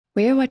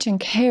We are watching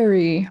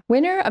Carrie,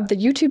 winner of the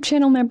YouTube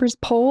channel members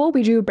poll.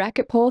 We do a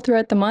bracket poll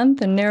throughout the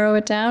month and narrow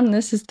it down, and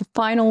this is the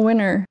final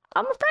winner.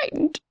 I'm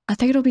frightened. I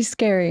think it'll be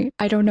scary.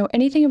 I don't know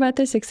anything about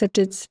this except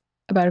it's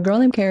about a girl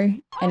named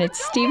Carrie, and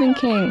it's Stephen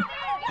King.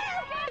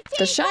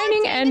 The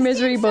Shining and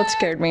Misery both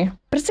scared me,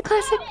 but it's a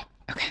classic.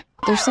 Okay,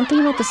 there's something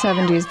about the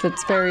 70s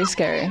that's very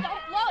scary.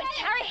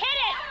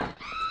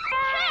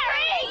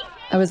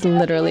 That was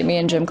literally me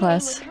in gym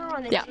class.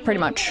 Yeah, pretty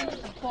much.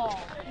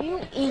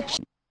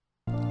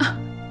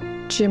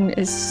 Gym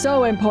is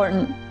so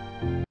important.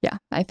 Yeah,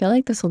 I feel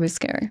like this will be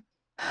scary.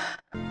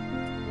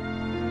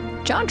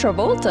 John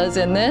Travolta's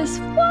in this.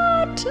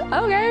 What?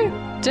 Okay,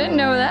 didn't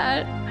know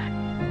that.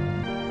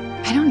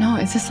 I don't know,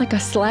 is this like a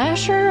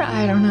slasher?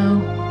 I don't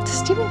know. Does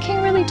Stephen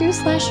King really do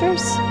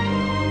slashers?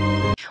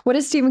 What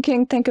does Stephen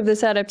King think of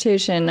this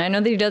adaptation? I know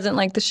that he doesn't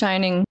like the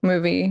Shining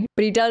movie,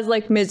 but he does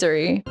like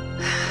Misery.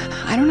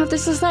 I don't know if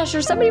this is a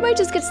slasher. Somebody might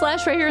just get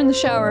slashed right here in the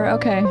shower.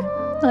 Okay,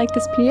 I like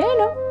this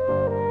piano.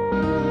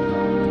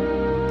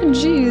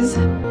 Jeez.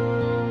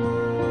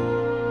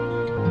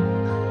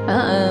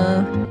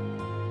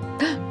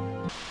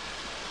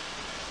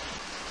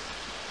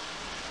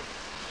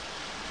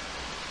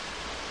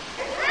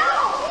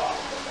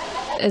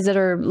 Is it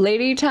her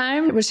lady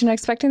time? Was she not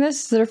expecting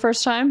this? Is it her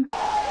first time?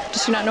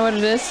 Does she not know what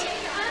it is?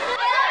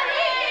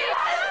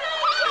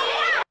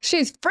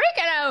 She's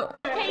freaking out!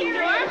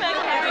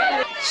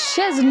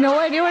 She has no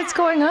idea what's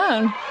going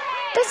on.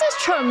 This is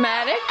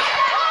traumatic.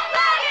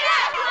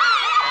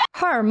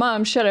 Her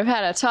mom should have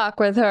had a talk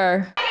with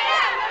her.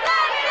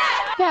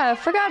 Yeah,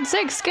 for God's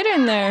sakes, get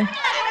in there.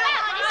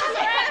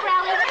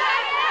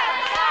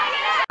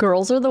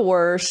 Girls are the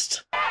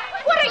worst.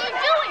 What are you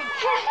doing?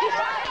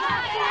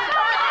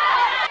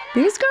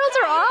 These girls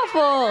are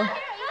awful.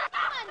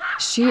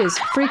 She is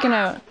freaking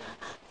out.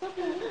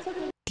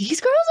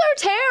 These girls are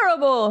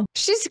terrible.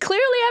 She's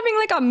clearly having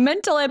like a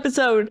mental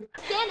episode.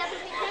 Stand up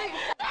and be heard.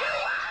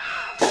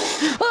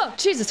 Oh,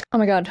 Jesus. Oh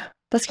my God.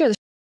 That scared the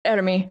shit out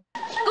of me.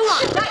 Go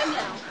on, right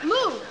now.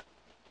 Move.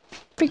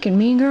 Freaking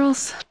mean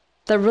girls.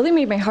 That really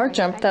made my heart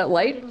jump, that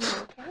light.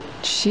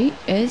 She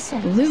is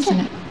losing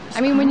it.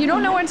 I mean, when you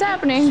don't know what's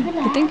happening,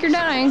 you think you're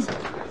dying.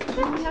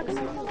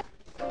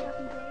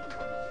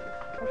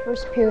 Her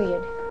first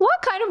period.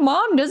 What kind of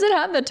mom doesn't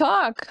have the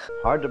talk?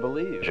 Hard to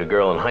believe. A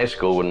girl in high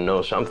school wouldn't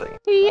know something.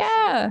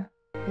 Yeah.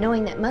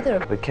 Knowing that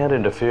mother. We can't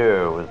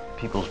interfere with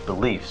people's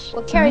beliefs.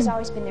 Well, Carrie's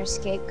always been their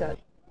scapegoat.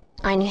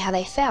 I knew how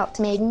they felt.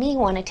 Made me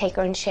want to take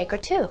her and shake her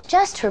too.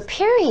 Just her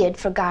period,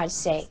 for God's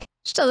sake.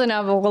 She doesn't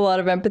have a whole lot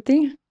of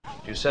empathy.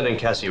 You're setting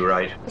Cassie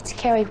right. It's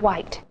Carrie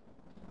White.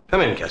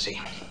 Come in, Cassie.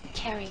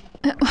 Carrie.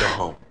 Go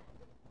home.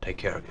 Take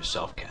care of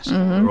yourself, Cassie.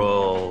 We're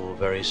all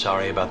very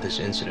sorry about this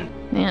incident.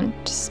 Man,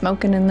 just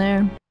smoking in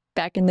there.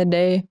 Back in the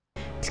day.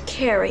 It's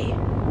Carrie.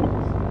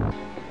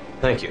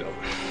 Thank you.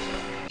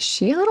 Is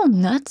she a little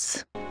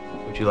nuts?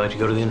 Would you like to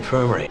go to the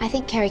infirmary? I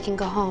think Carrie can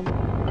go home.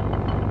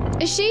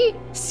 Is she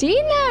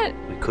seeing that?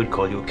 We could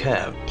call you a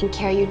cab. And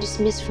Carrie, you're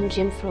dismissed from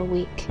gym for a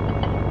week.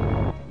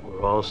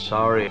 We're all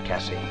sorry,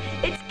 Cassie.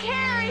 It's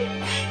Carrie.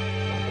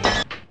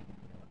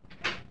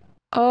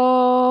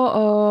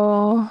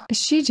 Oh. Is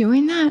she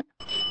doing that?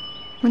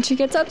 When she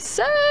gets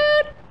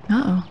upset?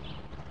 Uh-oh.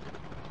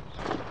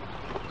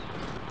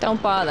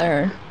 Don't bother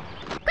her.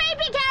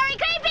 Creepy, Carrie,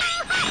 creepy.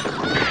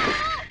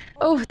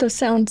 Oh, those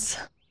sounds.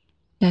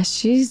 Yeah,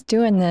 she's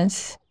doing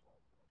this.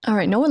 All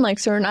right, no one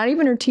likes her, not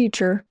even her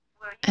teacher.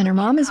 And her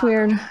mom is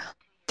weird.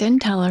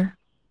 Didn't tell her.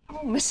 Oh,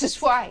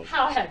 Mrs. White.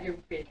 How have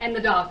you been? And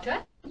the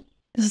doctor?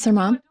 This is her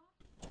mom?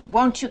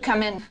 Won't you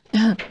come in?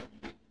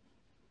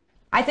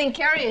 I think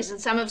Carrie is in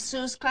some of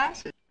Sue's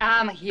classes.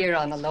 I'm here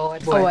on the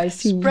Lord's Oh, I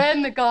see.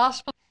 Spreading the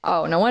gospel.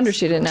 Oh, no wonder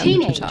she didn't have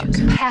to talk.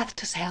 Teenagers, path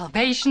to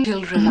salvation.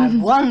 Children are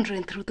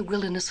wandering through the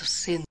wilderness of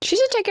sin. She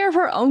should take care of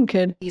her own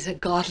kid. These are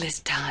godless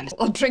times.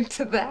 I'll drink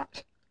to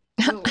that.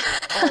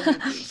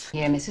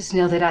 Yeah, Mrs.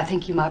 Snell, that I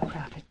think you might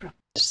profit from.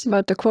 She's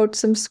about to quote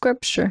some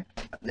scripture.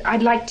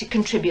 I'd like to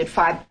contribute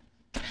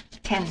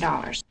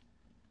 $10.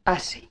 I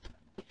see.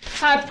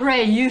 I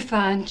pray you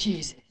find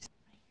Jesus.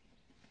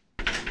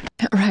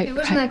 Right.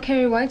 Wasn't that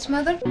Carrie White's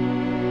mother?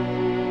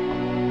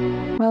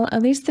 Well,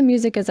 at least the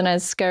music isn't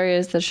as scary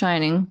as The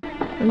Shining.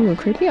 Ooh,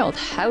 creepy old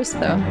house,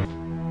 though.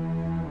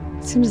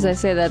 As soon as I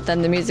say that,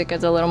 then the music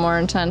is a little more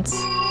intense.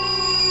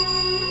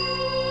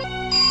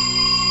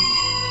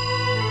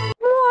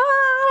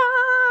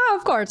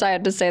 Of course I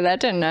had to say that,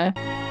 didn't I?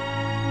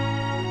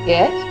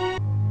 Yes?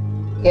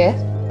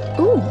 Yes?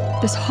 Ooh,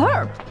 this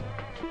harp!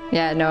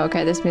 Yeah, no,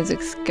 okay, this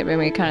music's giving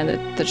me kind of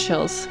the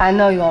chills. I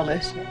know you're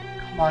listening.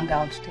 Come on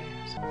downstairs.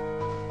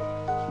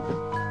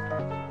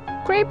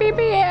 Creepy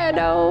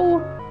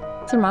piano!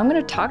 Is her mom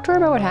gonna talk to her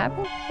about what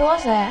happened? Who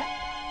was that?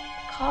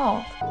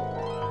 Call.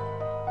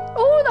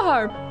 Oh, the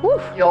harp! Woo.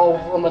 You're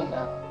a woman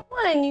now.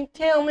 Why didn't you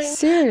tell me?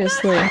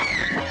 Seriously.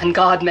 And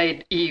God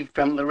made Eve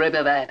from the rib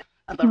of Adam.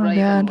 And the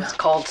raven was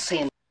called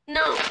sin.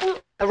 No.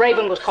 The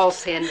raven was called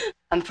sin.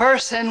 And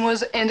first sin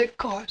was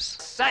intercourse.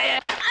 Say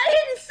it. I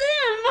didn't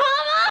sin,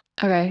 Mama.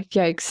 Okay,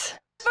 yikes.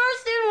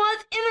 First sin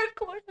was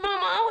intercourse,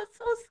 Mama. I was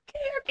so scared.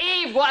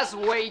 He was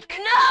weak.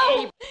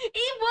 No!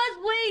 He was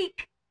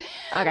weak!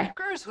 Okay.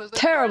 Curse was the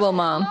Terrible curse of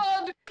mom.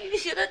 blood. You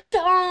should have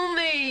told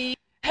me.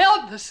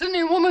 Held the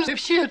sinning woman. If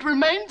she had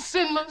remained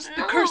sinless,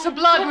 the curse of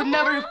blood would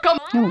never have come.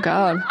 Oh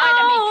God.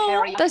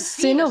 Carrie. The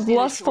sin of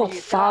lustful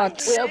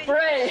thoughts. We'll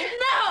pray.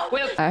 No!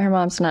 We'll Her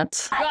mom's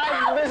nuts.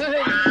 God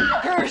visiting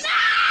curse.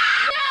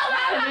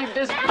 I leave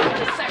this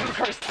second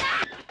curse.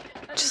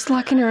 Just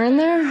locking her in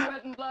there?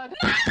 Red and blood.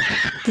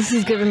 This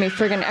is giving me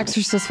friggin'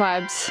 Exorcist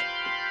vibes.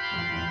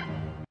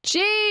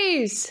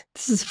 Jeez!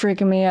 This is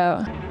freaking me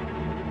out.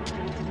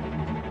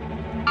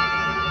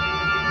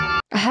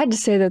 I had to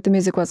say that the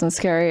music wasn't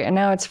scary, and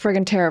now it's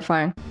friggin'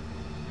 terrifying.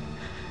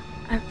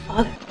 Our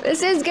Father.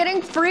 This is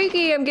getting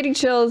freaky. I'm getting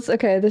chills.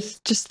 Okay, this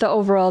just the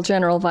overall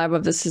general vibe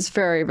of this is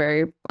very,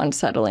 very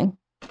unsettling.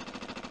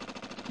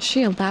 Is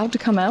she allowed to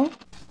come out?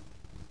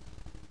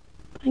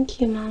 Thank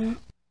you, Mama.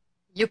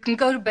 You can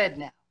go to bed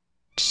now.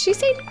 Did she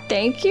say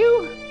thank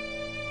you?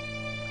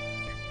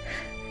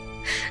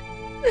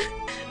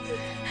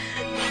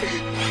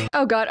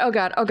 Oh God, oh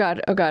God, oh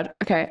God, oh God.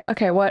 Okay,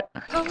 okay, what?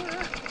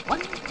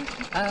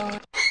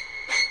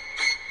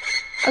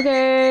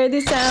 Okay,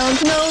 these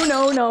sounds. No,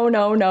 no, no,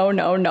 no, no,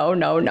 no, no,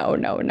 no, no,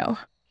 no, no.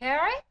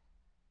 Carrie?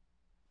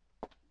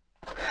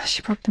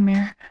 She broke the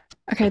mirror.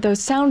 Okay,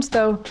 those sounds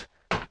though.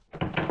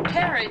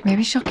 Carrie!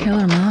 Maybe she'll kill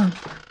her mom.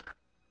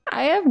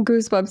 I have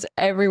goosebumps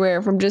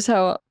everywhere from just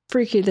how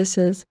freaky this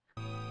is.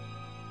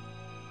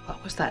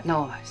 What was that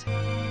noise?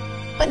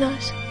 What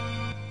noise?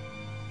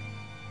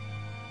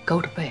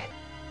 Go to bed.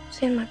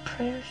 Saying my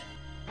prayers.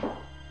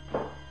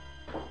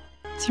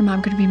 Is your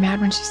mom gonna be mad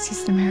when she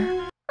sees the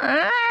mirror?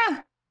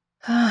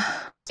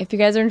 Ah! If you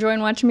guys are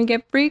enjoying watching me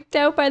get freaked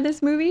out by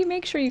this movie,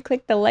 make sure you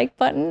click the like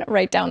button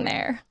right down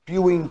there.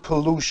 Spewing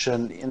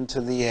pollution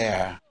into the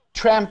air,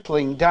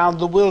 trampling down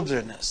the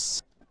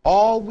wilderness.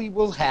 All we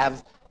will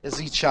have is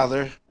each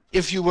other,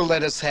 if you will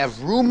let us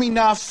have room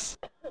enough.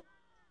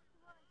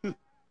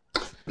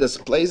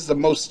 Displays the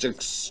most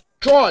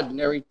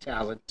extraordinary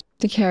talent.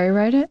 Did Carrie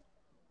write it?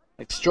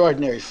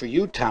 Extraordinary for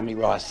you, Tommy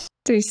Ross.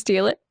 Did he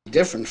steal it?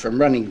 Different from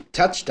running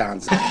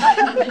touchdowns.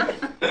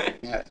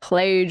 Yeah.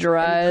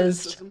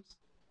 Plagiarized.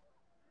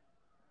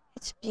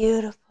 It's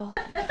beautiful.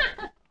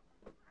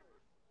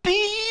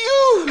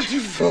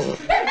 Beautiful!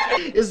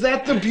 Is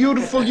that the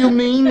beautiful you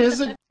mean, is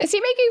it? Is he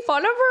making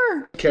fun of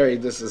her? Carrie,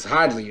 this is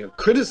hardly a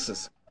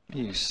criticism.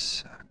 You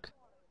suck.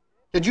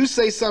 Did you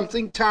say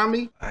something,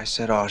 Tommy? I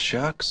said, aw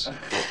shucks.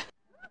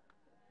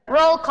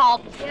 Roll call.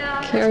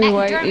 Carrie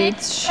White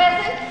eats.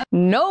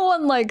 No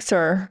one likes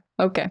her.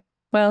 Okay.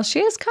 Well, she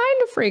is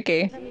kind of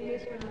freaky.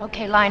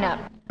 Okay, line up.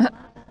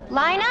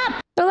 Line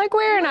up. They're like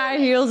wearing high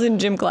heels in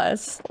gym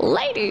class.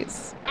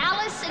 Ladies.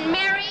 Alice and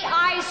Mary,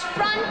 eyes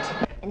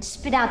front. And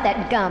spit out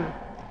that gum.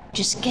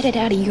 Just get it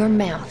out of your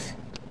mouth.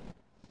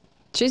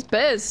 She's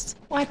pissed.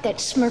 Wipe that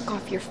smirk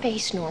off your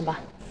face, Norma.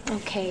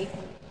 Okay.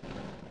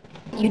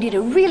 You did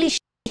a really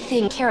shitty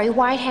thing. Carrie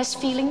White has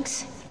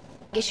feelings.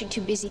 Guess you're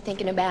too busy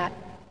thinking about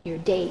your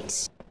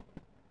dates.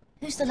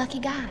 Who's the lucky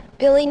guy?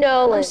 Billy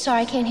Nolan. I'm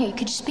sorry, I can't hear you.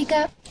 Could you speak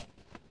up?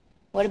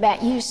 What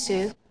about you,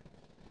 Sue?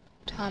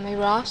 Tommy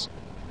Ross.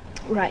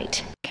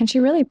 Right. Can she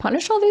really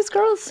punish all these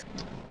girls?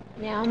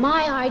 Now,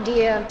 my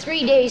idea,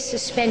 3 days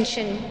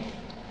suspension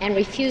and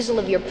refusal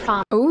of your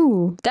prom.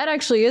 Ooh, that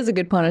actually is a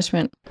good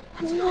punishment.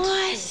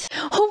 What?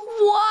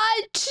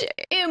 What?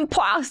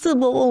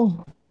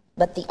 Impossible.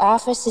 But the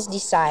office has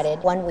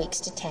decided 1 week's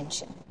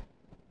detention.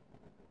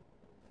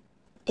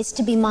 It's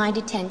to be my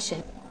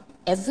detention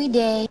every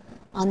day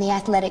on the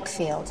athletic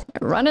field.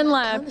 Running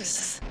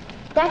laps.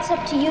 That's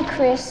up to you,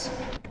 Chris.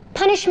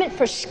 Punishment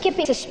for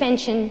skipping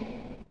suspension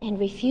and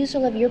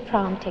refusal of your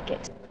prom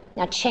ticket.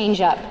 Now change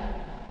up.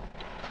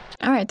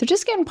 All right, they're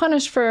just getting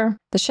punished for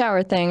the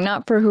shower thing,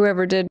 not for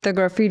whoever did the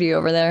graffiti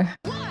over there.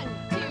 1,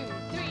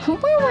 2, 3, 4, 2,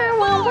 3,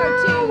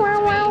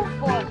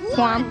 4.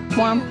 Womp,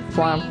 womp,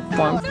 womp,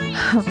 womp.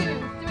 1, 2,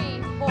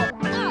 3, 4.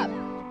 Up,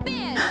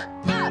 bend,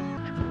 up.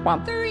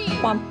 Womp, 3,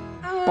 womp,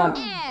 womp.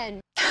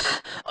 and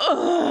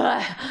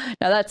Ugh.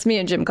 Now that's me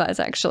in gym class,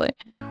 actually.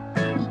 6.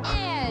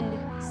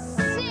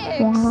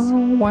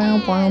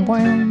 Wow, wow,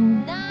 wow.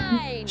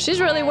 9.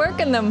 She's really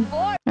working them.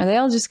 Are they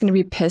all just gonna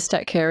be pissed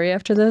at Carrie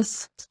after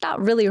this? It's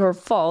not really her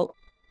fault.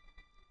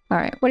 All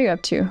right, what are you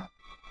up to?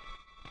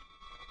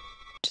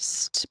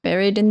 Just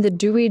buried in the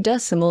Dewey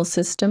Decimal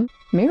System.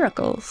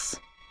 Miracles.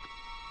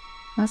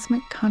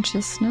 Cosmic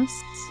consciousness.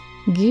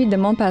 Guide de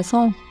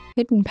Maupassant.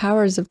 Hidden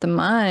powers of the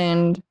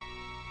mind.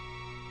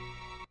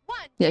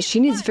 Yeah, she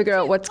needs to figure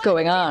out what's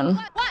going on.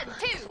 1,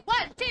 2, 1,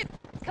 2.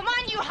 Come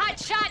on, you hot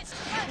shots.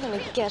 I'm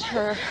gonna get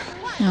her.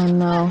 Oh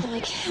no.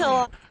 Like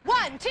hell.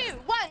 1, 2,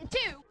 1, 2.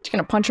 She's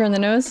gonna punch her in the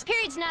nose?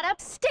 Period's not up.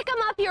 Stick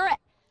 'em up your.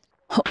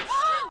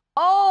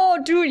 Oh,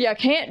 dude, you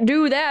can't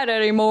do that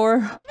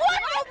anymore.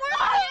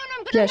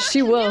 Yeah,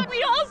 she will.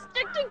 We all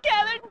stick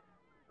together.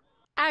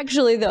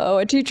 Actually, though,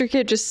 a teacher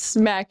can't just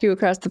smack you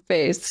across the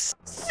face.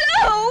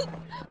 So.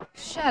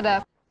 Shut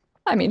up.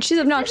 I mean, she's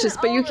obnoxious,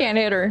 but you can't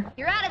hit her.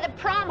 You're out of the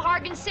prom,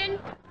 Hargensen.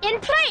 In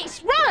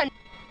place. Run.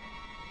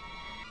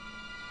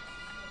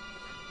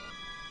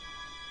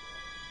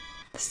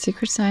 The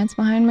secret science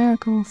behind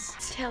miracles.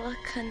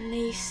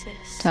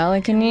 Telekinesis.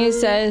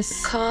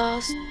 Telekinesis.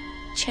 Cause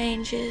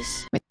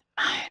changes With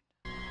the mind.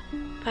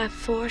 by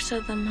force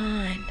of the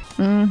mind.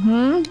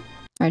 Mm-hmm.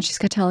 Alright, she's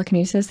got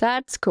telekinesis.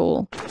 That's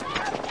cool.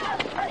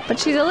 But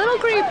she's a little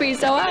creepy,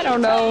 so I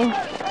don't know.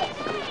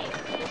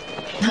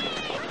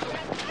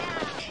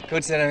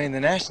 Coach said I'm in the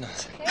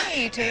Nationals.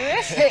 Hey,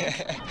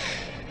 terrific.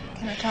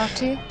 Can I talk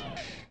to you?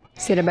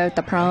 Is it about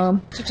the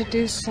prom? To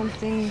do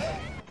something,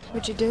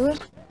 would you do it?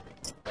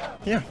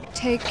 Yeah.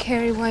 Take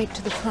Carrie White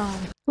to the prom.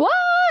 What?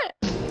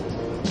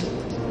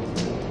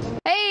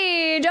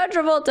 Hey, John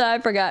Travolta, I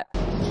forgot.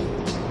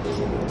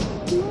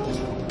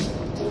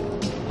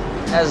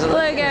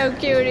 Look how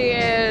cute he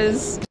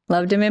is.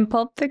 Loved him in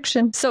Pulp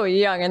Fiction. So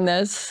young in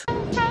this. I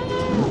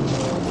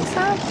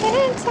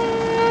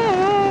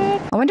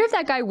wonder if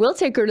that guy will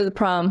take her to the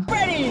prom.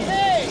 Ready!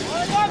 Hey!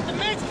 Wanna go to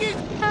Michigan?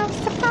 I'm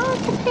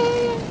supposed to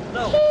be.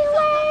 No.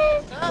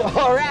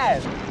 All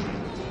right.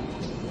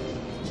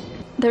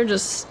 They're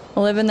just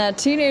living that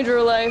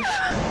teenager life.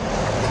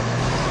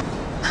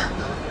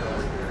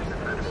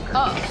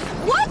 Oh.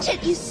 Watch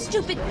it, you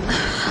stupid.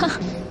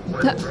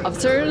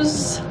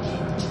 Officers.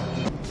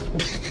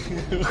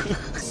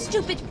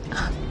 Stupid.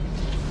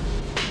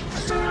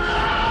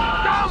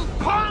 Dumb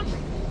punk!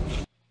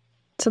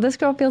 So this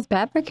girl feels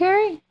bad for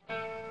Carrie?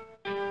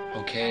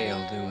 Okay,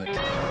 I'll do it.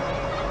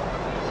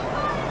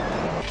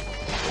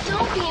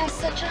 Don't be in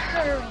such a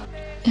hurry.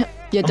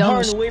 You I'm don't.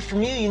 hurrying away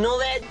from you, you know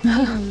that?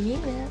 I don't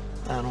mean that.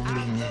 I don't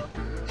mean that.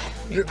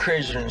 You're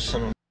crazier than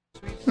some.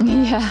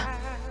 Yeah.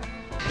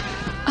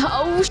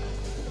 Oh.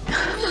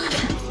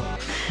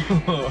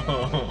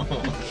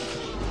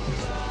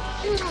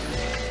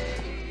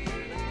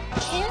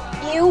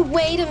 Can't you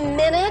wait a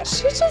minute?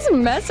 She's just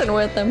messing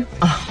with him.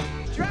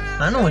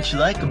 I know what you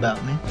like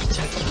about me.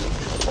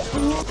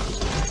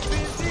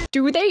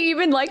 Do they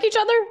even like each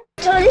other?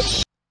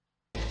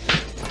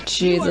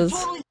 Jesus.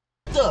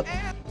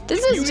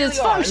 This is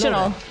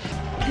dysfunctional.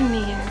 Come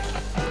here.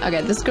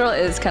 Okay, this girl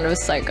is kind of a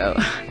psycho.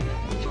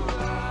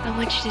 I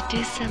want you to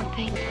do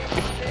something.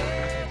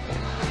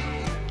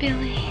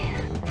 Billy.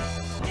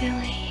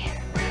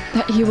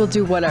 He will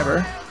do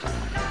whatever.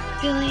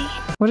 Billy.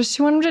 What does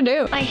she want him to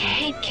do? I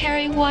hate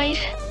Carrie White.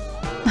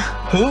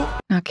 Who?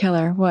 Not kill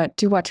her. What?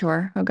 Do what to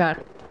her? Oh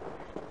god.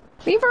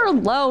 Leave her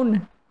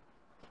alone.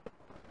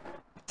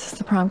 Is this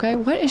the prom guy?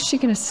 What is she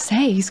gonna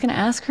say? He's gonna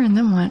ask her and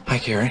then what? Hi,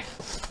 Carrie.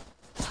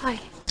 Hi.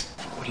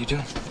 What are you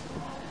doing?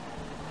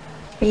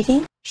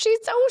 Reading? She's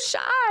so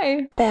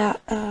shy.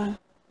 About,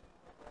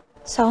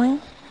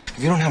 sewing? If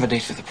you don't have a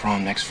date for the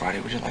prom next Friday,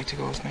 would you like to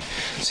go with me?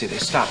 See, they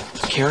stop.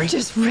 Carrie?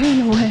 Just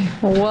ran away.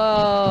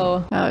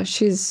 Whoa. Oh,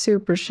 she's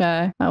super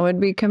shy. I would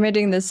be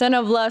committing the sin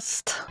of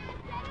lust.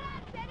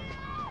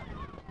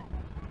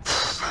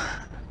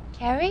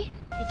 Carrie?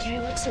 Hey,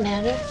 Carrie, what's the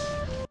matter?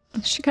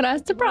 She could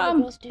ask the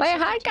prom by a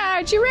hot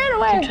guy. She ran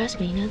away. Trust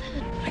me, you know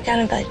that? I got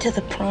invited to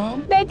the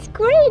prom. That's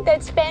great.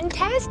 That's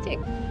fantastic.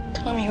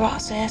 Tommy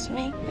Ross asked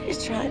me.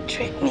 He's trying to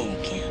trick me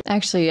again.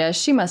 Actually, yeah,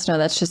 she must know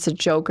that's just a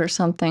joke or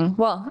something.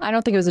 Well, I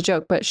don't think it was a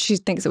joke, but she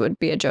thinks it would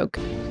be a joke.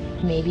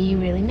 Maybe you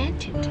really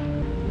meant it.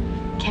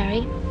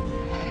 Carrie,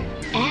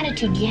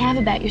 attitude you have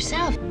about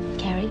yourself,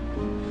 Carrie.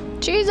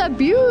 She's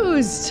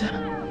abused.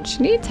 She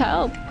needs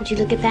help. Would you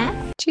look at that?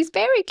 She's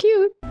very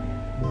cute.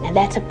 Now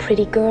that's a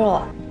pretty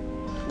girl.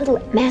 Little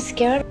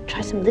mascara,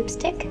 try some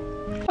lipstick.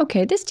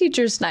 Okay, this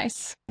teacher's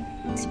nice.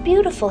 It's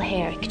beautiful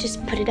hair. You could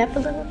just put it up a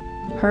little.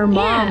 Her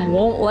mom Yeah.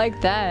 won't like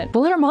that.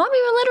 Will her mom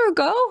even let her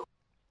go?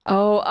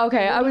 Oh,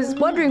 okay. I was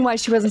wondering why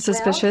she wasn't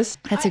suspicious.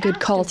 That's a good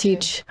call,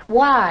 teach.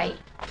 Why?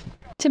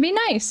 To be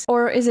nice.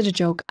 Or is it a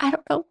joke? I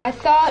don't know. I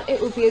thought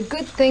it would be a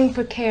good thing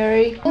for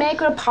Carrie.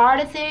 Make her a part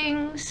of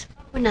things.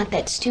 We're not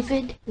that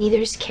stupid. Neither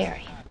is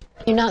Carrie.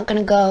 You're not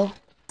gonna go.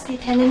 The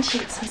attendance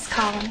sheets, Miss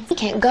Collins. You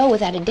can't go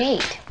without a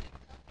date.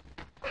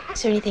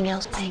 Is there anything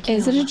else? Thank you.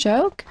 Is it a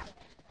joke?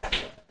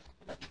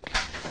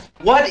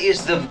 What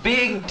is the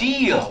big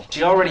deal?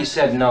 She already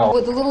said no.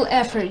 With a little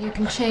effort, you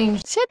can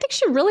change. See, I think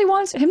she really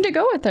wants him to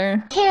go with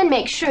her. Can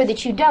make sure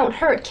that you don't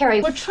hurt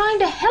Carrie. We're trying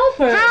to help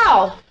her.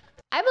 How?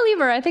 I believe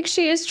her. I think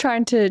she is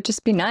trying to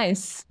just be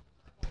nice.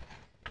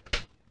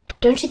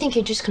 Don't you think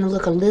you're just gonna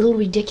look a little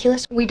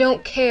ridiculous? We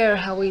don't care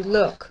how we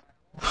look.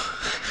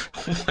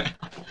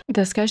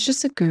 This guy's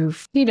just a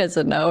goof. He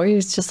doesn't know.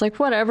 He's just like,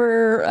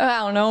 whatever. I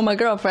don't know. My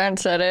girlfriend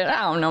said it.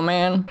 I don't know,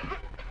 man.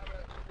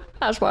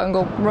 That's why I'm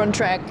gonna run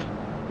track.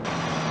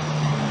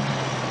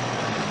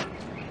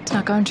 He's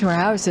not going to her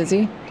house, is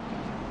he?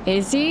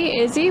 Is he?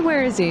 Is he?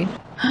 Where is he?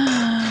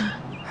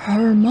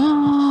 Her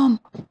mom.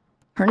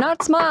 Her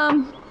nuts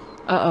mom.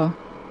 Uh-oh.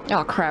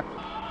 Oh, crap.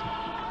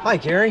 Hi,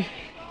 Carrie.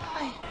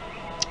 Hi.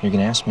 You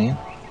gonna ask me?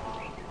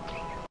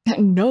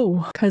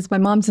 No, because my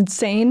mom's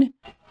insane.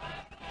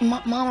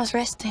 Mama's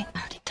resting. I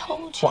already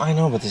told you. Well, I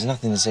know, but there's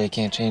nothing to say I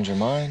can't change her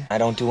mind. I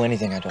don't do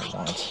anything I don't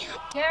want.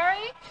 Carrie?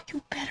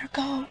 You better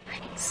go. I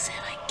said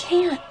I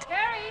can't.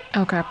 Carrie?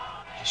 Oh, crap.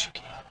 Yes, you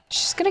can.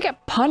 She's gonna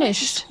get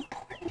punished.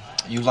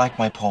 You like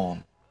my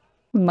poem.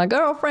 My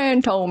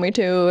girlfriend told me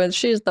to, and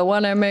she's the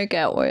one I make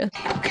out with.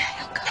 Okay,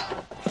 I'll go.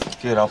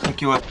 Good, I'll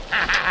pick you up.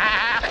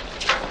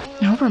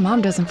 I hope her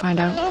mom doesn't find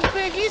out. Little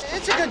piggies,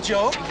 it's a good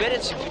joke. You bet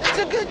it's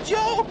a good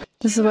joke.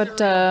 This is what,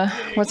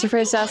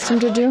 what's-her-face asked him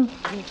to do? You're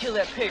gonna kill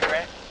that pig,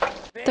 right?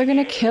 They're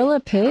gonna kill a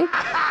pig?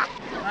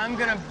 I'm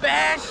gonna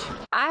bash.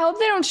 I hope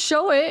they don't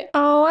show it.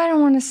 Oh, I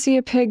don't want to see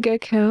a pig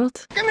get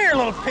killed. Come here,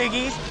 little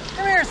piggies.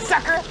 Come here,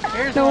 sucker.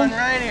 Here's No. one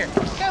right here.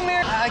 Come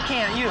here. I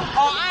can't, you.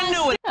 Oh, I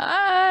knew it.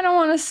 I don't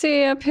want to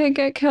see a pig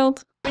get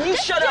killed. When you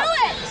shut up.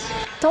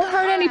 Don't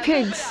hurt any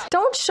pigs.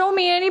 Don't show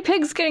me any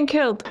pigs getting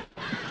killed.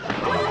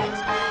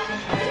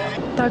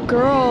 That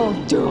girl,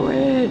 do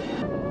it.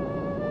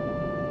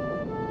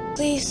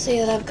 Please say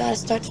that I've got to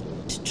start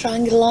to try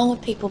and get along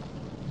with people.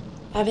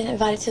 I've been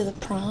invited to the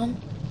prom.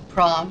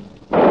 Prom.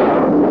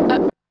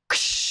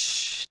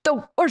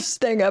 The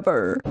worst thing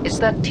ever. It's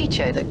that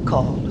teacher that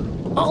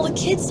called. All the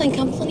kids think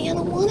I'm funny. I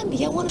don't want to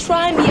be. I want to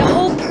try and be a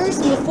whole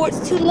person before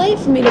it's too late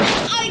for me to...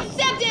 I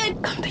accept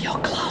it! Come to your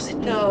closet.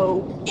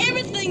 No.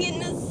 Everything in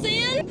the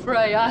sin.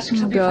 Pray, ask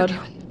to Oh, be God.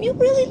 forgiven. You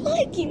really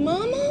like him,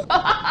 Mama.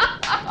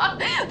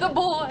 The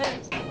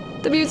boys.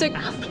 The music.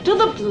 To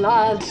the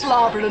blood,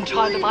 slobbering and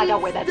trying to find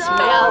out where that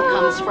smell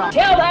comes from.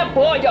 Tell that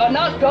boy you're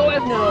not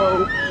going.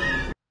 No.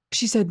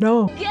 She said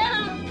no. Get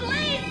him,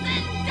 please,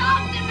 and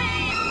talk to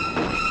me!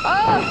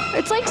 Oh,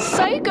 it's like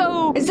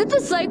Psycho. Is it the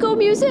Psycho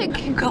music?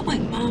 I'm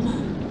going,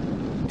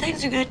 Mama.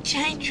 Things are going to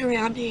change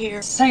around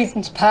here.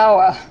 Satan's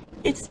power.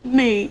 It's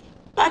me.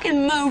 I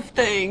can move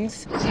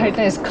things.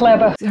 Satan is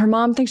clever. Her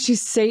mom thinks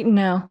she's Satan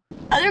now.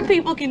 Other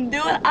people can do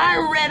it. I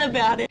read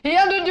about it. He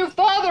undid your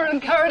father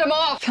and carried him I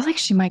off. feel like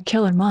she might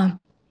kill her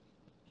mom.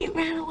 He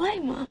ran away,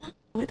 Mama.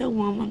 With a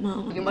woman,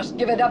 Mama. You must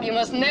give it up. You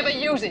must never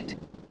use it.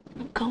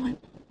 I'm going.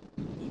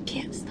 You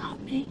can't stop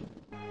me.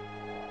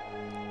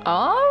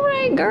 All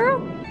right,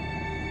 girl.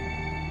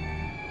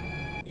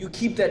 You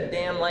keep that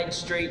damn light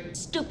straight.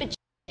 Stupid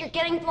you're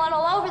getting blood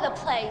all over the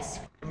place.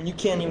 I mean, you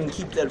can't even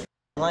keep that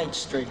light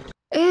straight.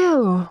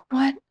 Ew.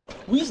 What?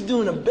 We's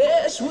doing the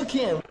best we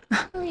can.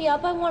 Hurry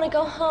up, I want to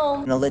go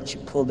home. And I'll let you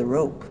pull the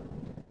rope.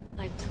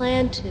 I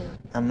plan to.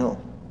 I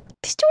know.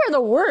 These two are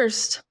the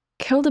worst.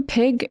 Killed a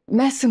pig,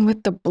 messing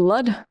with the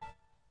blood.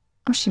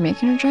 Oh, she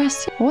making her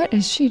dress? What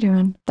is she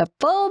doing? The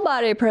full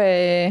body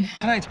prey.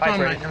 Tonight's prom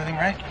night and everything,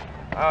 right?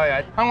 Oh,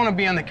 yeah. I want to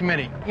be on the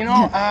committee. You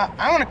know,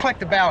 I want to collect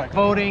the ballot,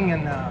 voting,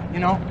 and you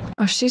know.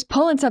 Oh, she's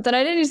pulling something.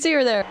 I didn't see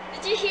her there.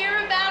 Did you hear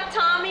about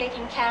Tommy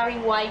taking Carrie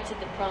White to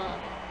the prom?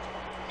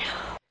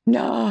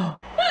 No.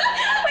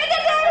 When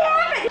did that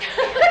happen?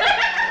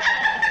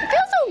 I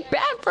feel so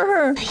bad for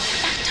her.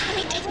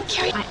 Tommy taking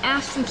Carrie. I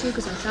asked him to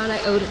because I thought I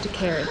owed it to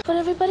Carrie. But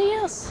everybody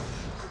else.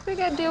 We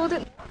gotta deal with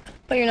it.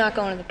 But you're not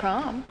going to the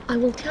prom. I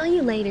will tell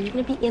you later. You're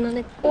going to be in on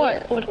it.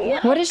 What?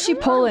 What is she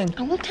pulling?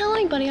 I won't tell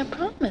anybody, I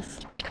promise.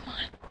 Come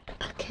on.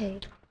 Okay.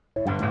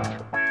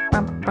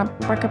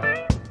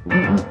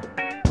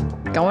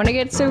 Going to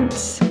get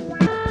suits. I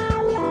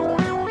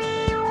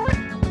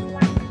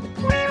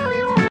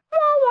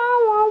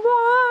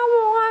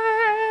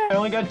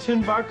only got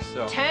 $10,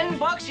 so.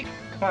 $10? You...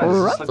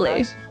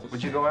 Roughly.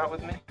 Would you go out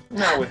with me?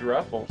 No, with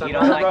Ruffles. You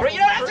don't like Ruffles? You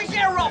don't have to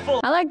get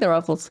Ruffles! I like the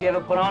ruffles. You ever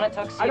put on a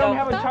tuxedo? I don't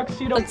have a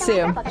tuxedo. Let's see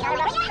him.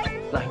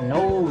 Like,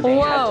 no, they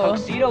have Whoa.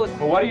 tuxedos.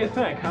 Well, what do you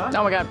think, huh?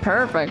 Oh my god,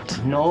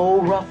 perfect.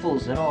 No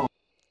ruffles at all.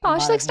 Oh,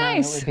 she looks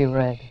nice. Be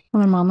red.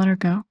 Will her mom let her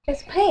go?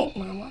 It's paint,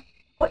 Mama.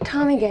 What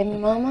Tommy gave me,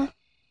 Mama.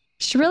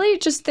 She really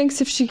just thinks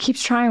if she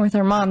keeps trying with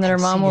her mom that her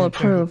mom will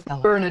approve.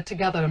 Burn it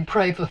together and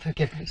pray for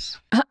forgiveness.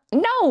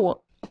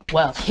 No!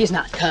 Well, he's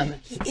not coming.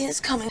 He is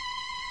coming.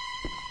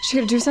 She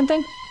gonna do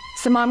something?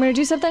 Is the mom gonna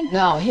do something?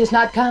 No, he's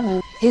not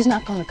coming. He's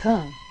not gonna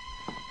come.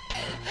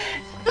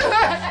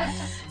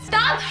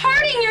 Stop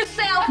hurting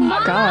yourself, Oh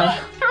my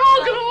god. They're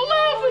all gonna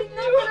laugh at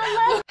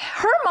you.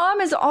 Her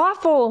mom is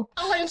awful.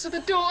 I'll answer the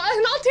door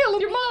and I'll tell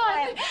him you're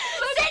mine.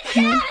 Sit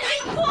down and be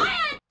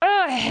quiet!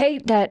 Oh, I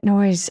hate that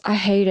noise. I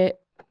hate it.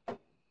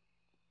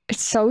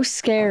 It's so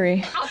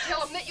scary. I'll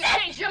tell him that you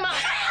changed your mind.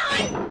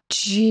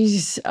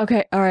 Jeez.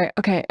 Okay, alright,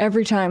 okay.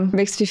 Every time.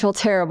 Makes me feel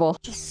terrible.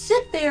 Just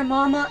sit there,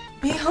 Mama.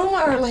 Be home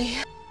early.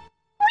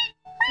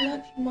 I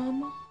love you,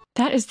 Mama.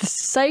 That is the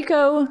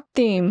Psycho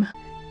theme.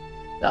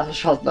 Thou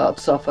shalt not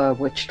suffer a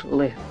witch to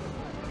live.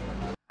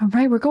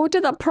 Alright, we're going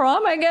to the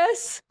prom, I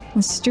guess.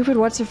 And stupid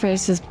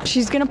what's-her-face is...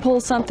 She's gonna pull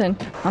something.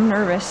 I'm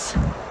nervous.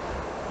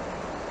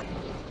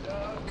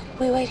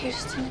 We wait here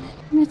just a minute.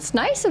 It's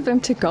nice of him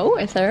to go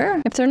with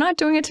her. If they're not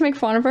doing it to make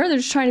fun of her, they're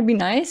just trying to be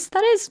nice.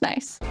 That is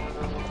nice.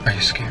 Are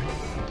you scared?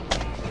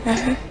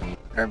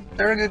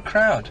 They're a good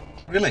crowd.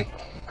 Really.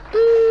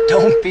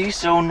 Don't be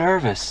so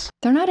nervous.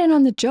 They're not in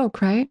on the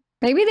joke, right?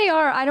 Maybe they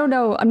are. I don't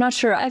know. I'm not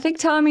sure. I think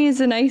Tommy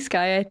is a nice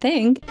guy, I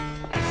think.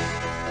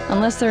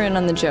 Unless they're in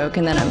on the joke,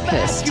 and then I'm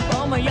pissed.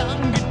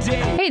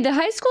 Hey, the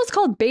high school is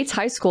called Bates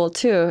High School,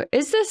 too.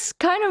 Is this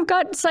kind of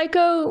got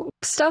psycho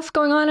stuff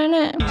going on in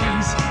it?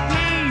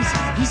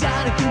 He's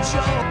out of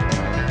control.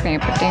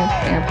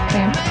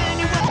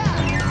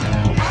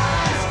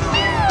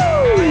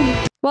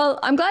 Well,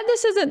 I'm glad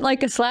this isn't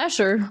like a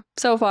slasher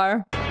so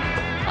far.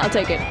 I'll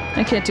take it.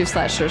 I can't do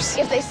slashers.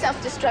 If they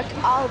self-destruct,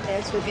 I'll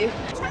dance with you.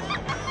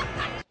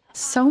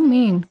 So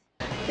mean.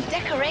 The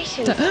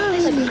decorations,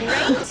 they look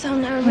great. So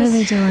nervous. What are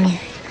they doing?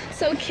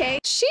 It's okay.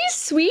 She's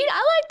sweet. I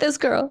like this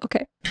girl.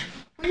 Okay.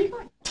 Where are you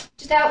going?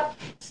 Just out.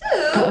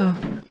 Uh-oh.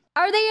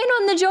 Are they in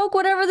on the joke,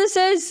 whatever this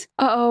is?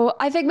 Uh-oh.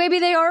 I think maybe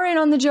they are in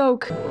on the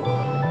joke.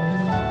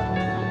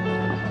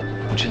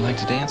 Would you like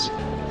to dance?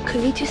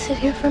 Could we just sit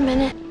here for a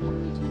minute?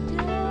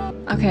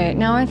 Okay,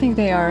 now I think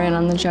they are in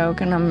on the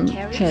joke, and I'm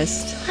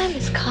pissed. Hi,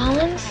 Miss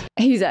Collins.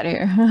 He's out of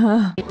here.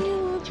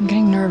 I'm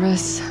getting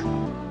nervous.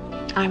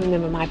 I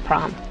remember my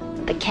prom.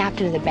 The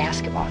captain of the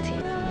basketball team.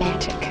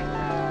 Magic.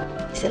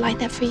 Is it like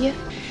that for you?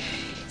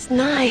 It's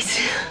nice.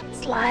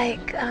 It's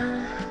like,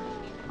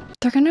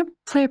 They're gonna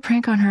play a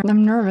prank on her.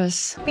 I'm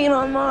nervous. being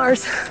on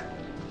Mars.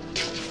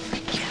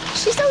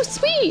 She's so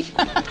sweet.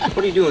 What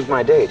are you doing with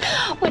my date?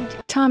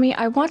 Tommy,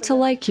 I want to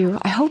like you.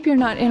 I hope you're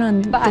not in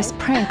on this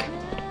prank.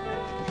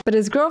 But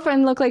his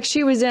girlfriend looked like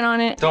she was in on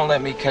it. Don't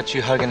let me catch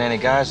you hugging any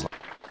guys.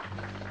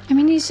 I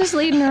mean, he's just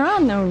leading her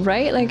on though,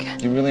 right? Like,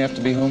 You really have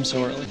to be home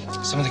so early?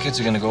 Some of the kids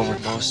are gonna go over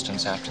to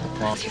Boston's after the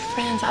prom. Your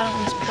friends, I don't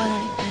want to spoil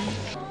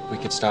anything. We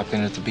could stop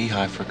in at the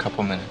Beehive for a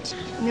couple minutes.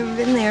 Never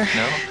been there.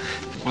 No?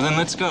 Well, then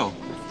let's go.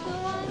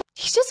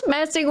 he's just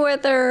messing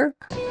with her.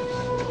 Are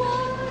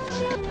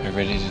you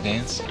ready to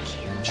dance?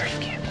 Sure you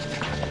can.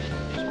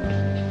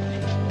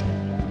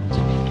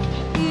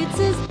 It's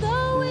as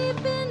though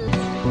we've been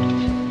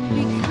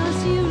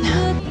because you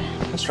look.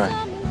 That's right.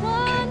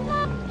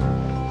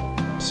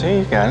 Okay. See,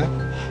 you got it.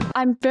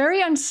 I'm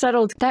very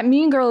unsettled. That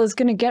mean girl is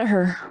gonna get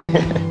her. You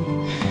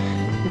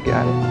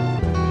got it.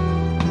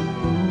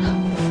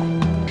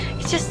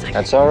 It's just like,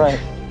 That's all right.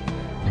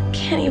 I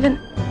can't even.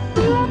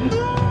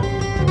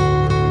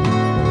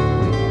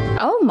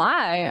 Oh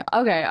my.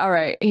 Okay, all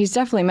right. He's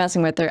definitely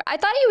messing with her. I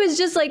thought he was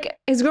just like,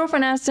 his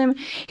girlfriend asked him,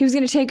 he was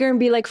gonna take her and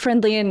be like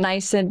friendly and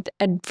nice and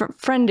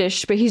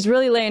friendish, but he's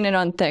really laying it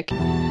on thick.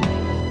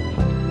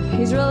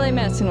 He's really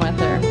messing with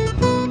her.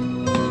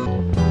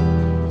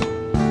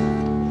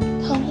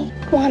 Tommy,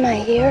 why am I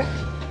here?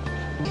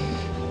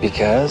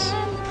 Because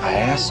I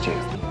asked you.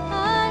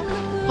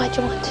 Why'd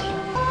you want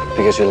to?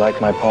 Because you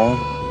like my poem?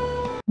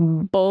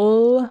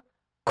 Bull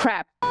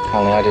crap.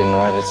 Only I didn't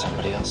write it,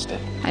 somebody else did.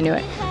 I knew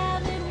it.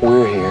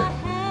 We're here,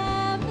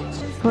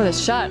 What a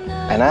shot.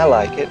 and I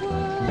like it.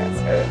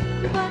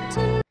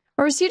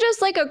 Or is he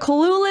just like a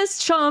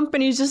clueless chump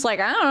and he's just like,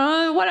 I don't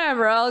know,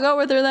 whatever, I'll go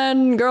with her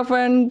then,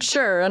 girlfriend,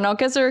 sure, and I'll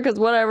kiss her because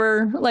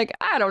whatever. Like,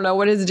 I don't know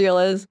what his deal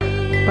is.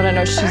 But I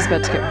know she's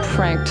about to get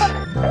pranked.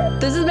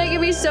 This is making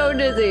me so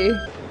dizzy.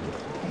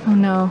 Oh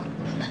no.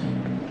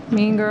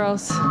 Mean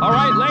girls. All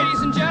right,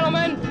 ladies and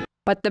gentlemen.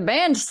 But the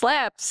band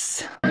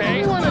slaps. Okay.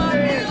 We've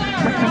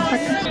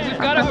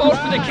got to vote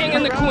for the king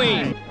and the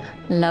queen.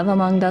 Love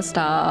Among the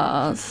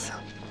Stars.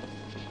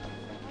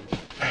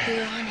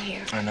 You're on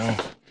here. I know.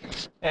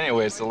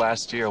 Anyway, it's the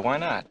last year. Why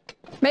not?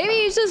 Maybe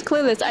he's just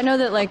clueless. I know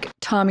that like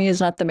Tommy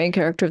is not the main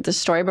character of the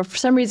story, but for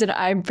some reason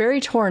I'm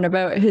very torn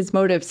about his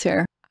motives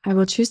here. I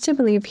will choose to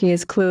believe he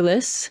is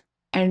clueless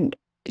and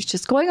he's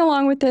just going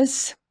along with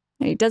this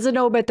and he doesn't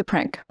know about the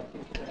prank.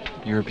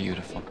 You're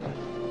beautiful.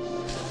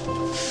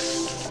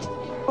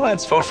 Well,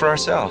 let's vote for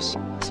ourselves.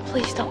 Just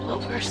please don't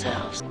vote for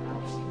ourselves.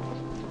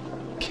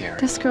 Carrie.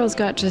 This girl's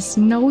got just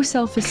no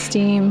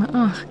self-esteem.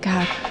 Oh,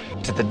 God.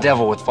 To the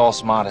devil with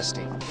false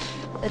modesty.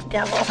 The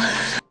devil.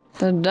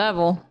 The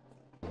devil.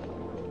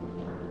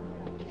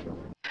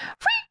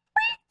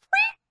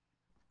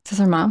 This is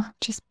her mom,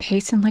 just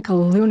pacing like a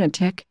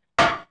lunatic.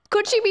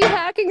 Could she be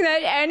hacking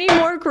that any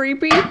more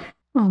creepy?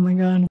 Oh my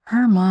God,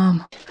 her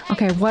mom.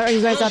 Okay, what are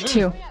you guys up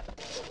to?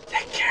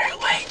 That Carrie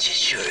White just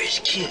sure is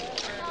cute.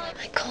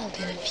 I called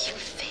in a few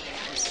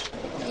favors.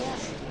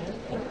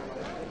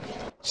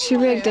 She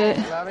rigged it.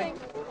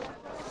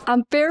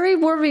 I'm very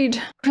worried.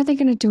 What are they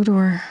gonna do to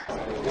her?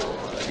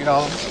 You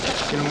know,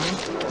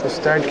 just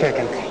start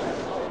kicking.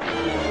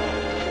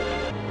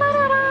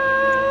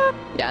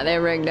 Yeah, they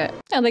rigged it.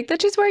 I like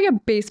that she's wearing a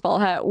baseball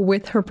hat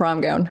with her prom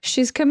gown.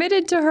 She's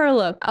committed to her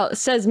look. Oh, it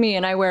says me,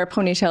 and I wear a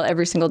ponytail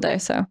every single day,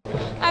 so.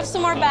 I have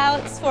some more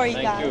ballots for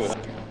you guys.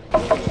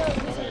 Oh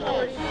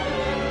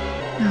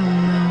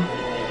no.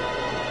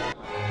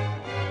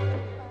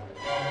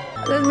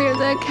 This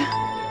music.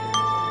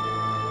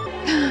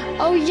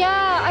 Oh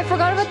yeah, I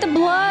forgot about the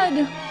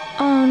blood.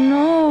 Oh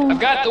no. I've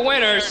got the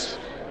winners.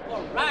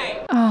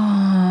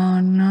 Oh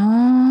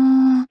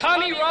no.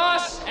 Tommy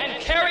Ross and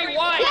Carrie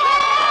White.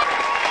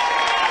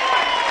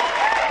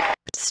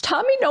 Does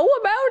Tommy know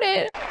about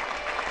it?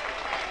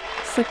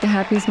 It's like the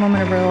happiest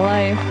moment of her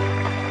life.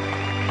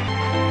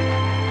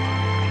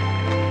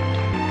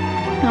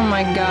 Oh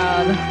my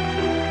God.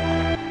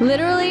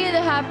 Literally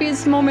the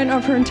happiest moment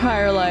of her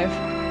entire life.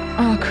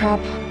 Oh crap.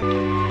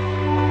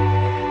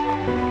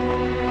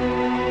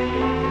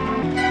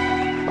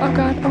 Oh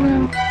God, oh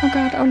no, oh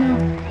God, oh no.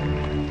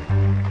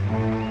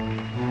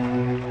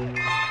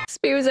 This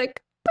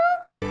music.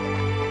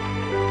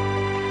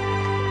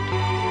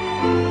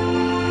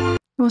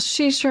 Well,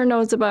 she sure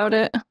knows about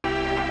it. Oh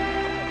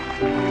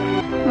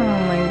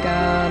my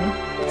God.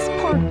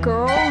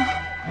 girl.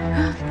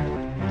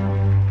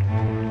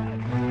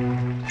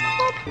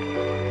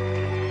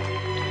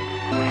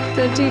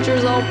 The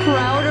teacher's all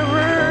proud of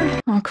her.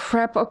 Oh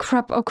crap, oh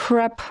crap, oh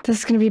crap. This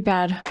is gonna be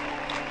bad.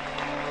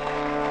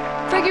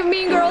 Forgive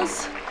me,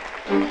 girls.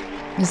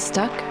 Is it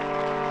stuck?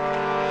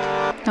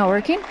 Not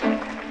working?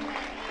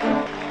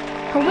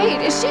 Oh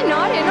wait, is she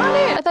not in on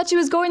it? I thought she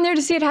was going there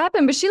to see it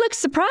happen, but she looks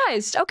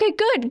surprised. Okay,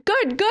 good,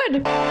 good,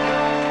 good.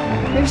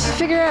 Maybe she'll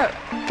figure it out.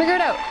 Figure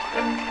it out.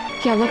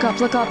 Yeah, look up,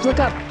 look up, look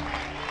up.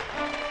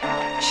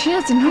 She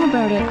doesn't know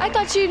about it. I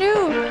thought she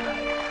knew.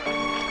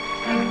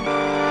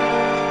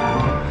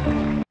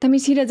 That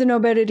means he doesn't know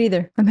about it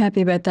either. I'm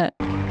happy about that.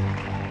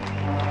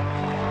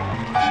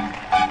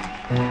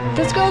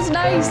 This girl's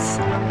nice.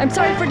 I'm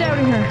sorry for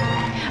doubting her.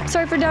 I'm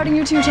sorry for doubting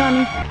you too,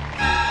 Tommy.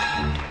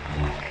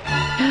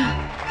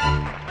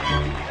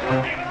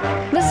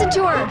 Listen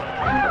to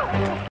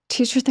her.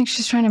 Teacher thinks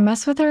she's trying to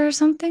mess with her or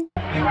something?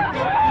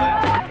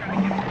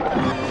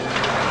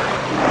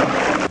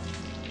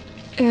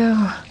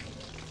 Ew.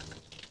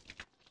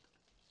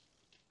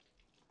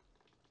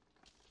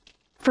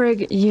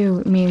 Frig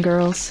you, mean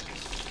girls.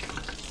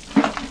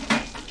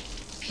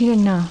 He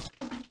didn't know.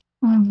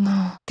 Oh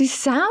no. These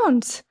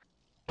sounds!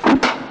 They're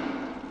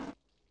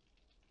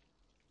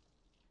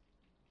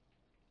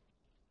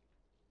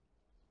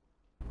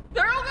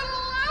all gonna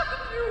laugh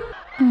at you!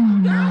 Oh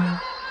no.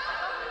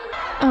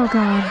 Oh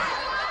god.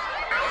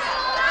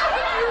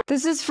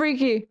 This is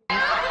freaky.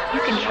 You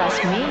can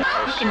trust me.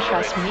 You can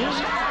trust me.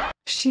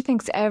 She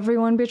thinks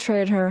everyone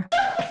betrayed her.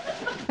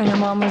 And her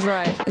mom was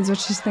right, is what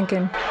she's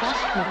thinking.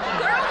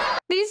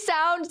 These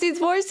sounds, these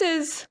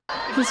voices.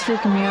 This is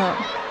freaking me out.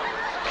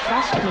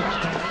 Trust me,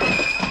 Carrie.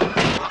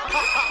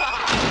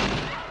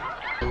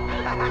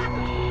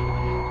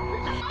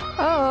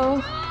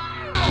 Uh-oh.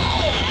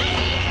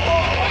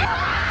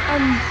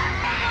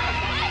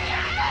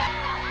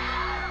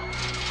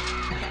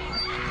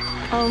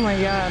 Oh my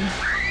god.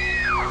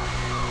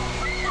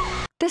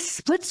 This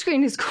split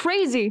screen is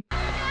crazy.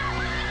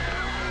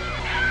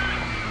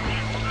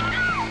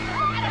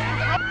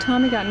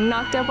 Tommy got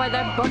knocked out by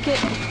that bucket.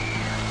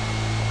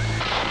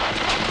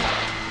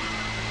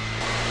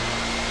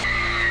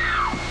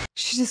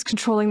 She's just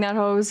controlling that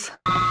hose.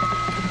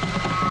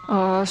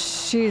 Oh,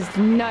 she's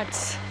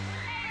nuts.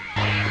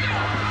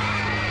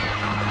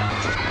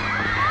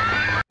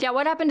 Yeah,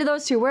 what happened to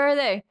those two? Where are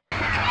they?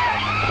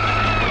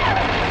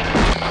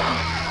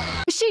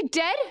 Is she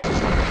dead?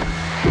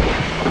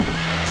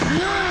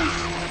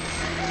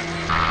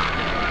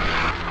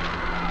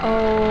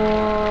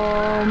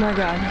 Oh my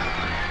god.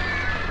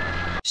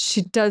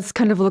 She does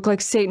kind of look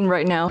like Satan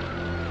right now.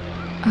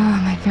 Oh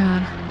my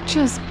god.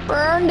 Just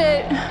burned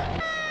it.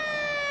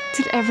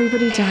 Did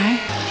everybody die?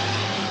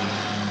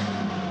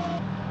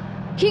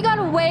 He got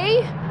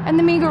away, and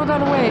the mean girl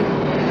got away.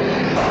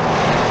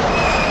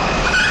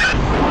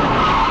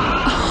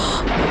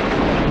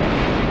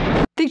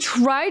 They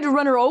tried to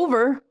run her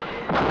over.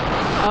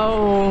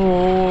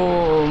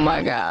 Oh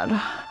my god.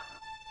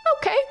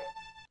 Okay.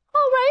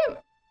 All right.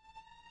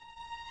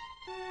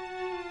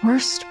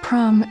 Worst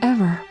prom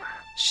ever.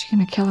 Is she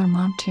gonna kill her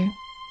mom too?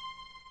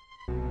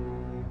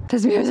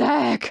 This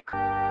music!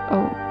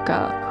 Oh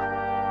god.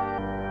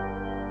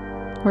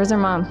 Where's her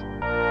mom?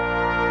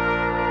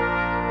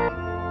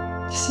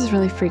 This is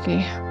really freaky.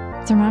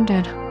 Is her mom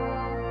dead?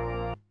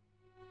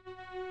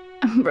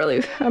 I'm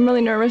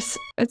really nervous.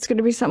 It's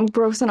gonna be something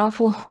gross and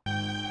awful.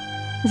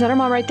 Is that her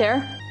mom right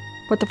there?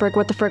 What the frig,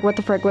 what the frig, what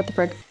the frig, what the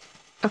frig?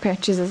 Okay,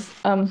 Jesus.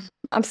 I'm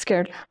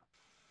scared.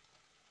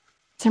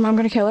 Is her mom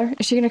gonna kill her?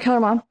 Is she gonna kill her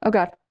mom? Oh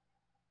god.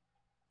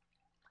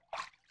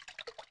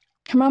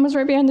 Her mom was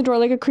right behind the door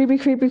like a creepy.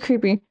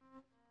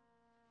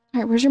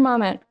 Alright, where's your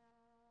mom at?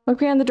 Look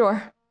behind the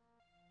door.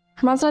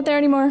 Her mom's not there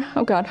anymore.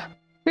 Oh god.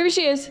 Maybe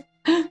she is.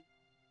 I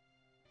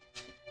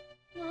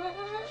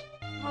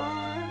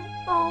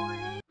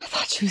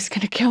thought she was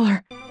gonna kill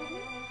her.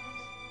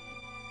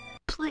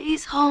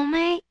 Please hold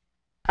me.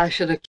 I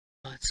should have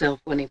killed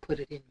myself when he put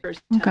it in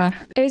first Oh god.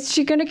 Is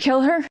she gonna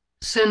kill her?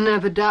 Sin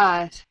never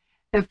dies.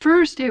 At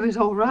first, it was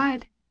all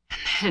right.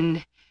 And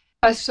then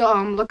I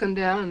saw him looking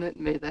down at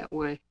me that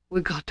way.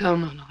 We got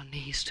down on our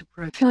knees to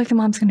pray. I feel like the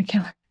mom's gonna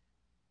kill her.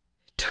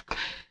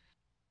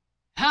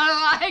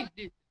 I liked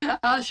you.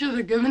 I should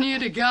have given you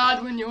to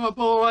God when you were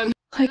born.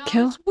 Like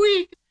kill? I was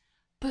weak.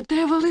 The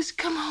devil is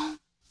come home.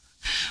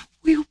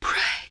 We'll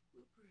pray.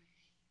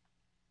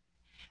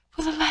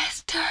 For the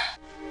last time.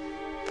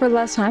 For the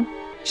last time?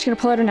 She's gonna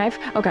pull out her knife?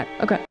 Oh god,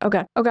 oh god, oh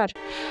god, oh god.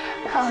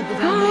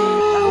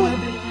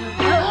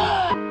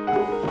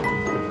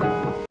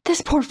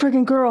 This poor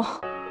friggin'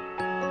 girl.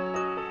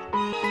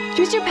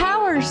 Use your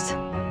powers!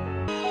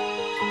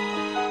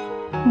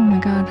 Oh my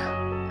god.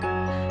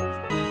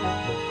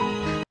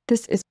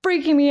 This is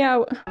freaking me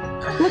out.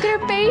 Look at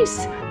her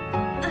face!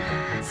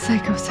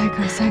 Psycho.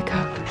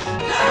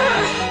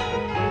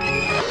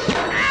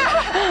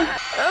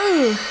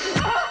 Oh!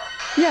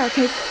 Yeah,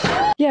 okay.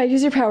 Yeah,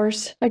 use your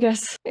powers, I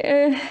guess.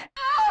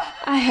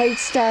 I hate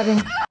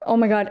stabbing. Oh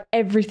my god,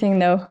 everything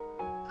though.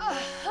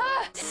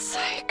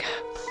 Psycho.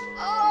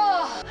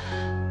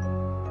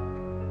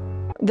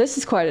 This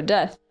is quite a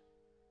death.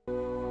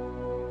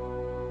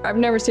 I've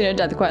never seen a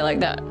death quite like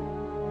that.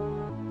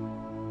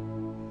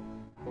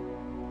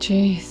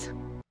 Jeez.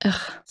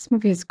 Ugh, this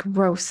movie is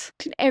gross.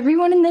 Did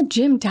everyone in the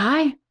gym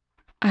die?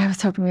 I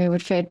was hoping we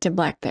would fade to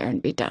black there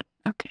and be done.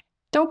 Okay.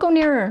 Don't go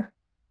near her.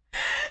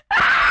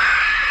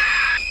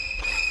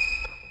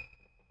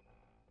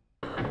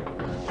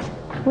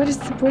 What is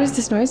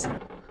this noise?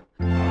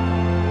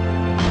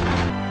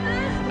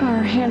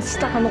 Our hand's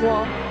stuck on the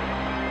wall.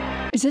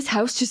 Is this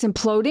house just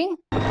imploding?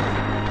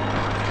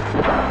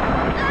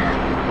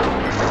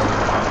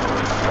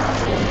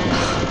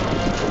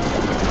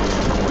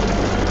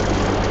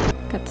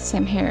 Got the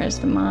same hair as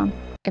the mom.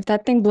 If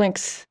that thing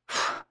blinks,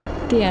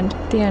 the end,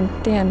 the end,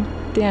 the end,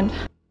 the end.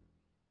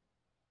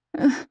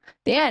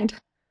 The end.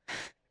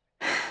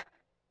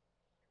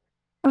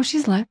 Oh,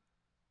 she's alive.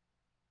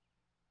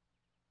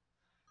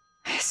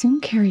 I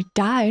assume Carrie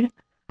died.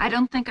 I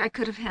don't think I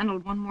could have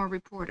handled one more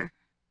reporter.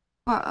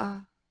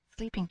 Well,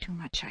 sleeping too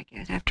much, I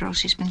guess, after all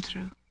she's been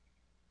through.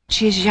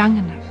 She's young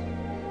enough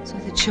so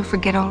that she'll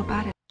forget all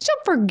about it. She'll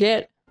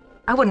forget.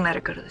 I wouldn't let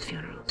her go to the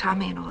funeral.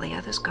 Tommy and all the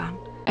others gone.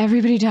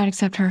 Everybody died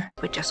except her.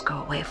 We'd just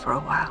go away for a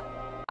while.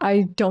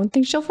 I don't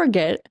think she'll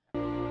forget.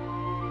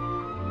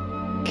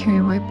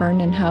 Carrie White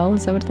burned in hell,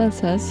 is that what that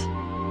says?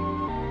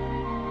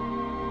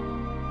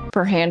 If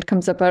her hand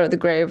comes up out of the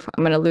grave,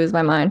 I'm gonna lose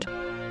my mind.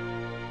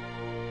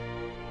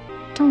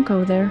 Don't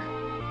go there.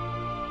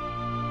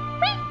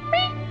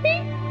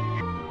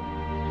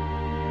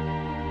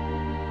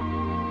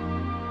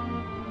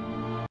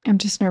 I'm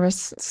just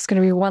nervous. This is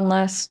gonna be one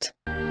last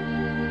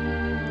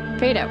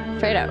fade out,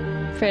 fade out,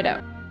 fade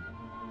out.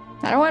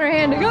 I don't want her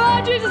hand to go.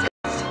 Oh, Jesus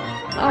Christ!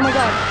 Oh my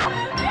God.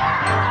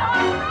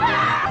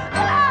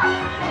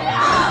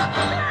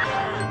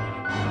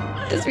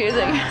 This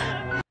music.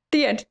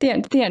 The end, the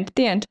end, the end,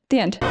 the end, the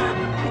end.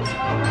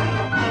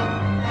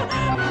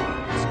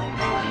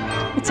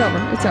 It's over,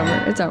 it's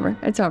over, it's over,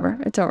 it's over,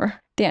 it's over.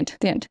 The end,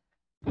 the end.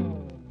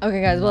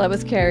 Okay guys, well that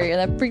was Carrie and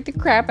that freaked the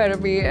crap out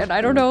of me, and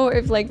I don't know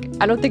if like,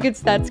 I don't think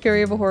it's that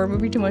scary of a horror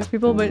movie to most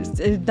people, but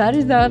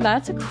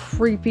that's a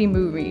creepy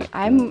movie.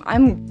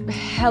 I'm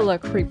hella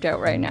creeped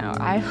out right now.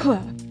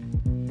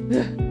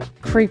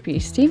 Creepy.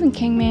 Stephen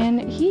King, man,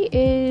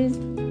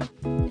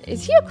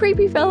 is he a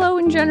creepy fellow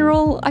in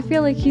general? I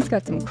feel like he's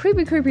got some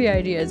creepy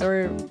ideas,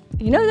 or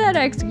you know that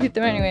I execute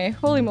them anyway.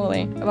 Holy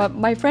moly.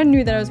 My friend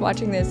knew that I was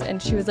watching this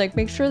and she was like,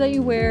 make sure that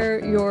you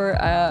wear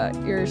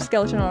your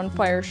skeleton on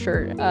fire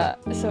shirt.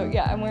 So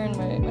yeah, I'm wearing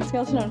my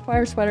skeleton on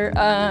fire sweater,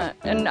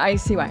 and I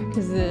see why,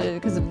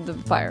 because of the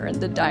fire and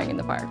the dying in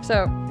the fire.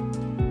 So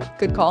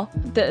good call.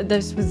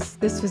 This was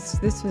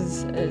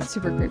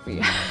super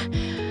creepy.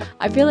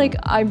 I feel like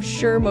I'm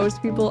sure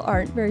most people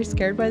aren't very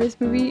scared by this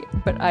movie,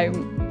 but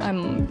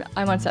I'm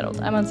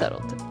unsettled. I'm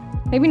unsettled.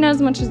 Maybe not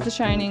as much as The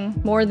Shining,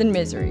 more than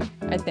Misery,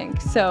 I think.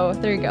 So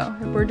there you go.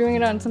 If we're doing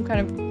it on some kind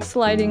of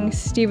sliding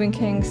Stephen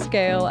King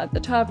scale, at the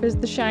top is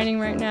The Shining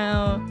right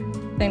now,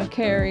 then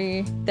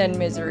Carrie, then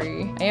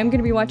Misery. I am going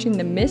to be watching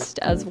The Mist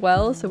as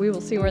well, so we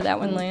will see where that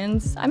one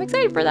lands. I'm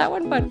excited for that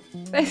one, but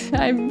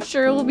I'm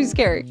sure it will be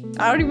scary.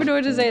 I don't even know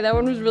what to say. That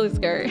one was really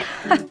scary.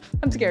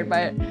 I'm scared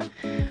by it.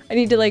 I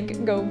need to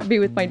like go be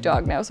with my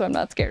dog now, so I'm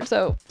not scared.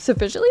 So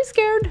sufficiently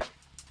scared.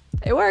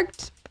 It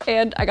worked.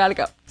 And I gotta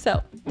go.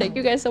 So thank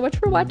you guys so much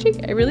for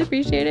watching. I really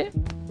appreciate it.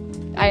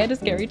 I had a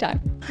scary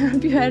time. I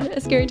hope you had a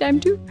scary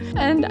time too.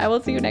 And I will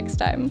see you next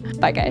time.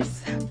 Bye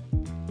guys.